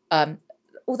beyond,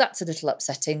 that's a little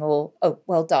upsetting, or, oh,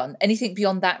 well done. Anything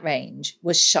beyond that range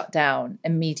was shut down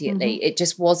immediately. It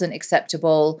just wasn't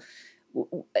acceptable.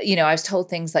 I was told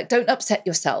things like, don't upset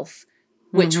yourself,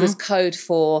 which was code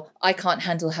for, I can't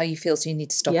handle how you feel, so you need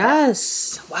to stop it.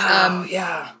 Yes. Wow.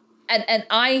 Yeah. And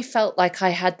I felt like I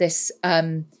had this...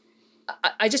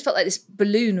 I just felt like this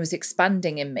balloon was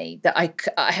expanding in me, that I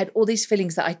had all these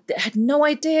feelings that I had no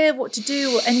idea what to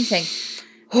do or anything.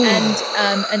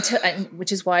 And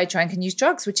which is why I drank and used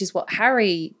drugs, which is what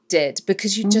Harry did,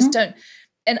 because you just don't,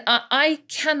 I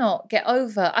cannot get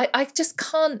over, I just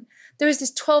can't. There is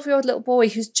this 12-year-old little boy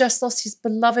who's just lost his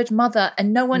beloved mother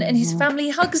and no one in his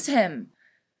family hugs him.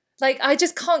 Like, I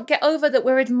just can't get over that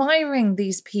we're admiring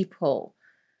these people.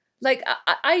 Like,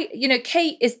 I you know,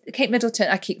 Kate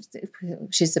Middleton,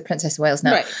 she's the Princess of Wales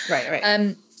now.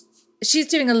 Right. She's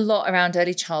doing a lot around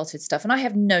early childhood stuff. And I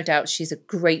have no doubt she's a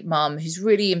great mum who's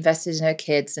really invested in her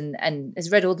kids and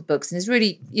has read all the books and is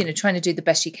really, you know, trying to do the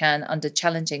best she can under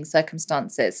challenging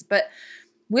circumstances. But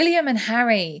William and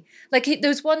Harry, like, there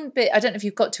was one bit, I don't know if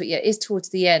you've got to it yet, is towards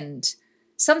the end.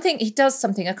 He does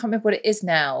something, I can't remember what it is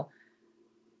now.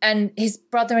 And his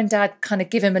brother and dad kind of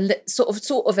give him sort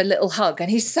of a little hug. And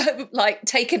he's so, like,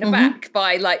 taken aback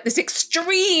by, like, this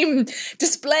extreme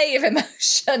display of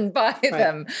emotion by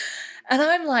them. And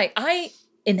I'm like, I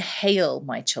inhale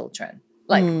my children.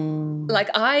 Like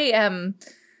I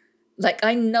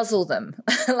I nuzzle them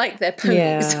like they're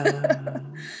ponies. Yeah.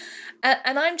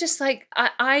 And I'm just like,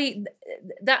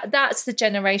 that's the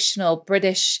generational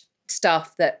British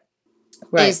stuff that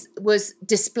was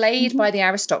displayed by the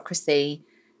aristocracy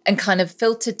and kind of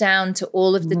filtered down to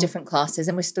all of the different classes.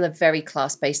 And we're still a very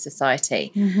class-based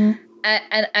society.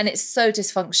 And it's so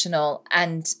dysfunctional.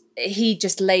 And he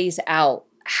just lays out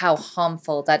how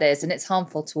harmful that is. And it's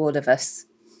harmful to all of us.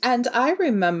 And I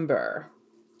remember,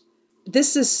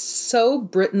 this is so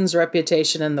Britain's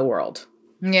reputation in the world.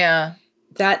 Yeah.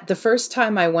 That the first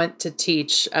time I went to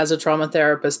teach as a trauma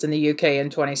therapist in the UK in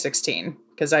 2016,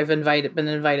 because I've been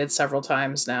invited several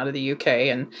times now to the UK,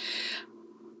 and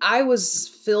I was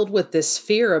filled with this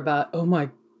fear about, oh my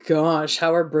gosh,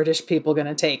 how are British people going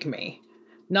to take me?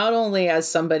 Not only as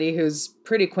somebody who's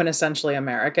pretty quintessentially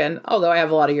American, although I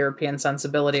have a lot of European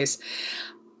sensibilities.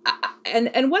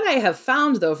 And what I have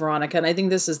found, though, Veronica, and I think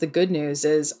this is the good news,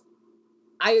 is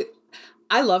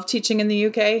I love teaching in the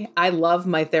UK. I love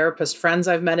my therapist friends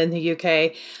I've met in the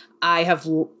UK. I have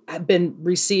been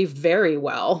received very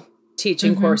well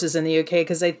teaching courses in the UK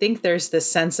because I think there's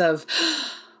this sense of,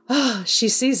 oh, she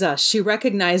sees us. She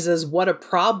recognizes what a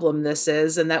problem this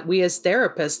is and that we as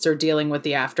therapists are dealing with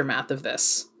the aftermath of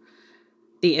this,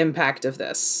 the impact of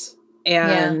this.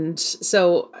 And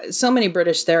so many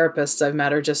British therapists I've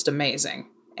met are just amazing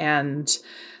and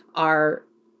are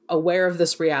aware of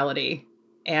this reality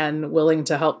and willing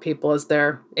to help people as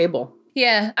they're able.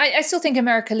 Yeah, I still think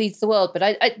America leads the world, but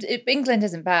England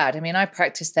isn't bad. I mean, I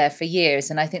practiced there for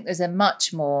years, and I think there's a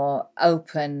much more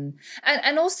open,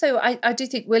 and also I do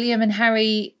think William and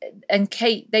Harry and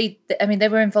Kate, they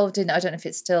were involved in, I don't know if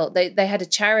it's still, they had a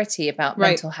charity about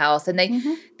mental health, and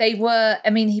they were, I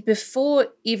mean, before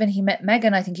even he met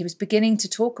Meghan, I think he was beginning to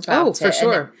talk about it. Oh, for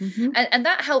sure. And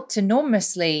that helped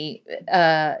enormously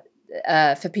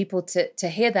for people to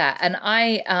hear that.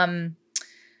 And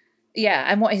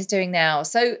and what he's doing now.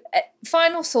 So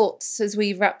final thoughts as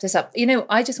we wrap this up. You know,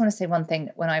 I just want to say one thing.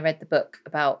 When I read the book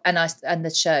about, and the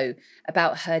show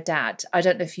about her dad, I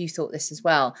don't know if you thought this as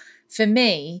well. For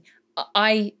me,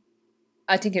 I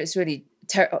think it was really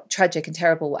tragic and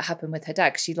terrible what happened with her dad,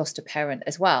 because she lost a parent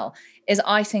as well, is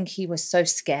I think he was so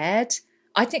scared.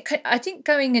 I think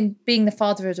going and being the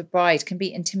father of a bride can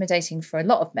be intimidating for a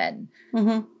lot of men.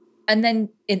 And then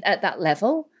at that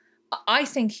level, I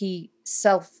think he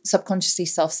subconsciously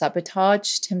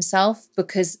self-sabotaged himself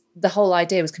because the whole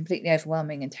idea was completely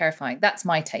overwhelming and terrifying. That's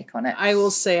my take on it. I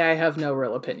will say I have no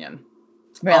real opinion.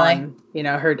 Really? On, you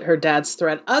know, her dad's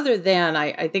threat, other than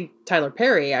I think Tyler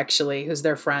Perry, actually, who's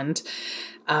their friend,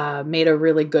 made a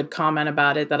really good comment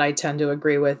about it that I tend to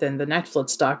agree with in the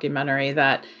Netflix documentary,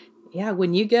 that, yeah,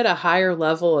 when you get a higher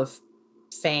level of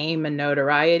fame and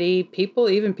notoriety,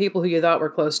 even people who you thought were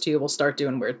close to you will start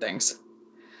doing weird things.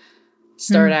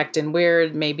 Start acting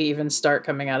weird, maybe even start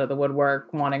coming out of the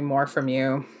woodwork, wanting more from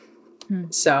you.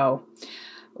 So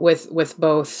with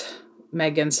both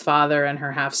Meghan's father and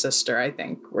her half-sister, I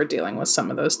think we're dealing with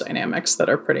some of those dynamics that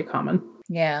are pretty common.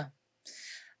 Yeah.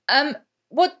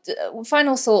 What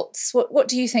final thoughts? What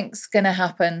do you think's going to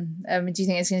happen? Do you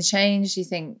think it's going to change? Do you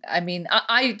think? I mean,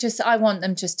 I want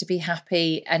them just to be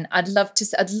happy, and I'd love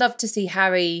to see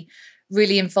Harry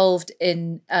really involved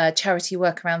in charity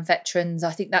work around veterans.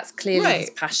 I think that's clearly his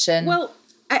passion. Well,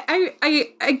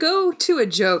 I go to a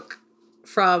joke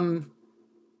from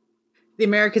the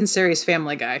American series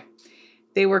Family Guy.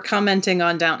 They were commenting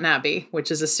on Downton Abbey,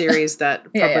 which is a series that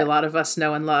probably a lot of us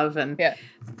know and love. And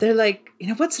they're like, you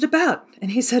know, what's it about?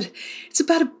 And he said, it's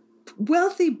about a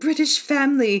wealthy British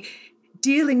family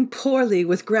dealing poorly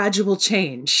with gradual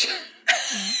change.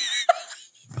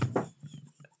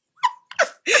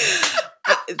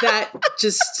 That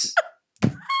just...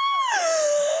 Oh,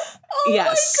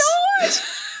 yes. My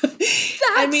God!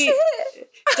 That's it.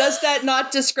 Does that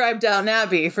not describe Downton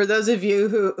Abbey for those of you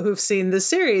who've seen the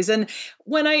series? And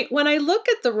when I look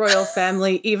at the royal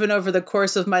family, even over the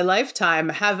course of my lifetime,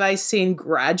 have I seen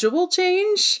gradual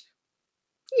change?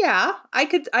 Yeah, I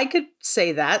could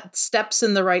say that. Steps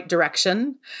in the right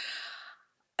direction.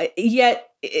 Yet,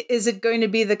 is it going to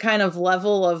be the kind of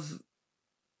level of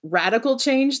radical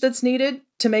change that's needed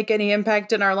to make any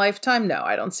impact in our lifetime? No,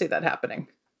 I don't see that happening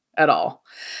at all.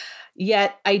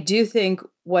 Yet, I do think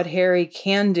what Harry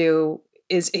can do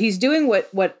is he's doing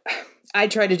what I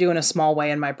try to do in a small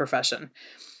way in my profession,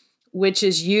 which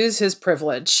is use his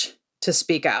privilege to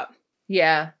speak out.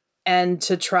 Yeah. And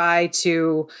to try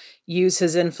to use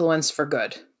his influence for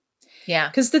good. Yeah.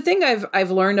 Because the thing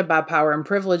I've learned about power and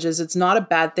privilege is it's not a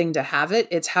bad thing to have it.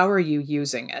 It's how are you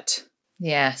using it?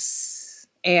 Yes.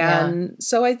 And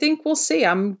so I think we'll see.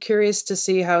 I'm curious to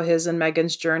see how his and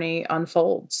Meghan's journey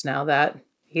unfolds now that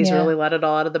he's really let it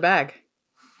all out of the bag.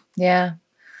 Yeah.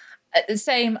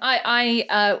 Same.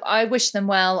 I wish them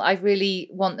well. I really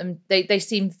want them. They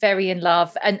seem very in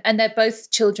love, and they're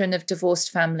both children of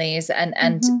divorced families,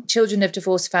 and children of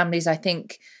divorced families, I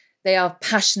think they are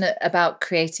passionate about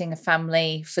creating a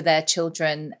family for their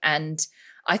children, and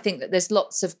I think that there's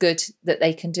lots of good that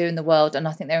they can do in the world, and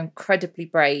I think they're incredibly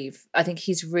brave. I think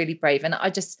he's really brave, and I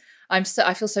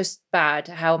feel so bad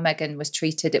how Meghan was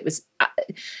treated. It was,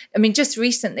 I mean, just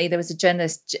recently there was a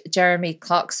journalist, Jeremy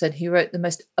Clarkson, who wrote the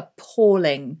most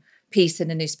appalling piece in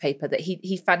a newspaper that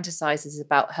he fantasizes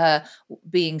about her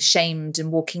being shamed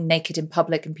and walking naked in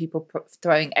public and people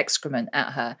throwing excrement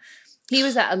at her. He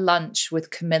was at a lunch with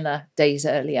Camilla days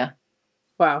earlier.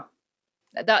 Wow.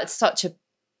 That's such a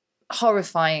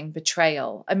horrifying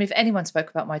betrayal. I mean, if anyone spoke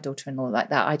about my daughter-in-law like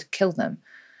that, I'd kill them.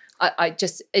 I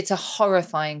just, it's a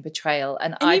horrifying betrayal.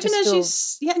 And I even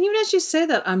just feel... and even as you say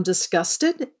that, I'm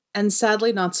disgusted and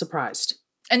sadly not surprised.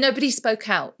 And nobody spoke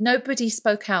out. Nobody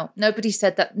spoke out. Nobody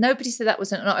said that. Nobody said that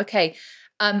wasn't not okay.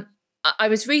 I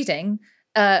was reading,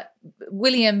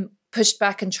 William pushed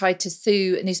back and tried to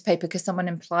sue a newspaper because someone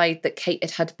implied that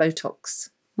Kate had Botox.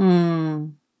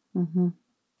 Mm-hmm.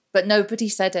 But nobody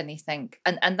said anything.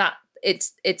 And that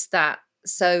it's that.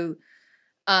 So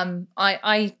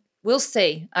I we'll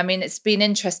see. I mean, it's been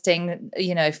interesting,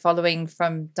 you know, following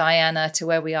from Diana to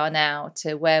where we are now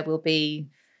to where we'll be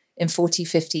in 40,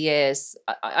 50 years.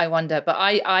 I wonder, but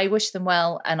I wish them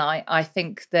well. And I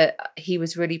think that he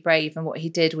was really brave and what he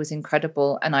did was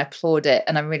incredible. And I applaud it.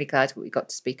 And I'm really glad we got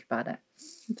to speak about it.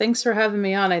 Thanks for having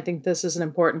me on. I think this is an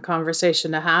important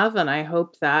conversation to have. And I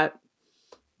hope that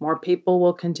more people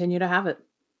will continue to have it.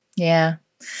 Yeah.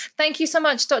 Thank you so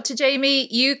much, Dr. Jamie.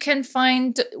 You can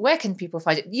find, where can people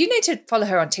find it? You need to follow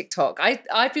her on TikTok.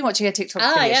 I've been watching her TikTok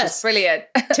videos. Yes. It's brilliant.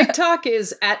 TikTok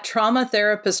is at Trauma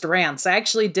Therapist Rants. I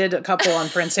actually did a couple on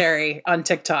Prince Harry on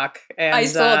TikTok. And, I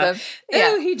saw them.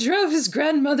 Yeah. He drove his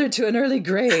grandmother to an early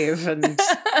grave and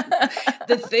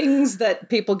the things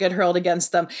that people get hurled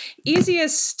against them.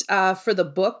 Easiest for the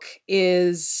book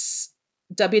is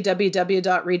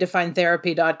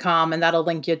www.redefinetherapy.com, and that'll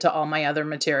link you to all my other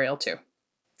material too.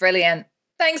 Brilliant.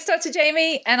 Thanks, Dr.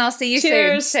 Jamie, and I'll see you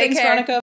Cheers. soon. Take Thanks, care. Veronica.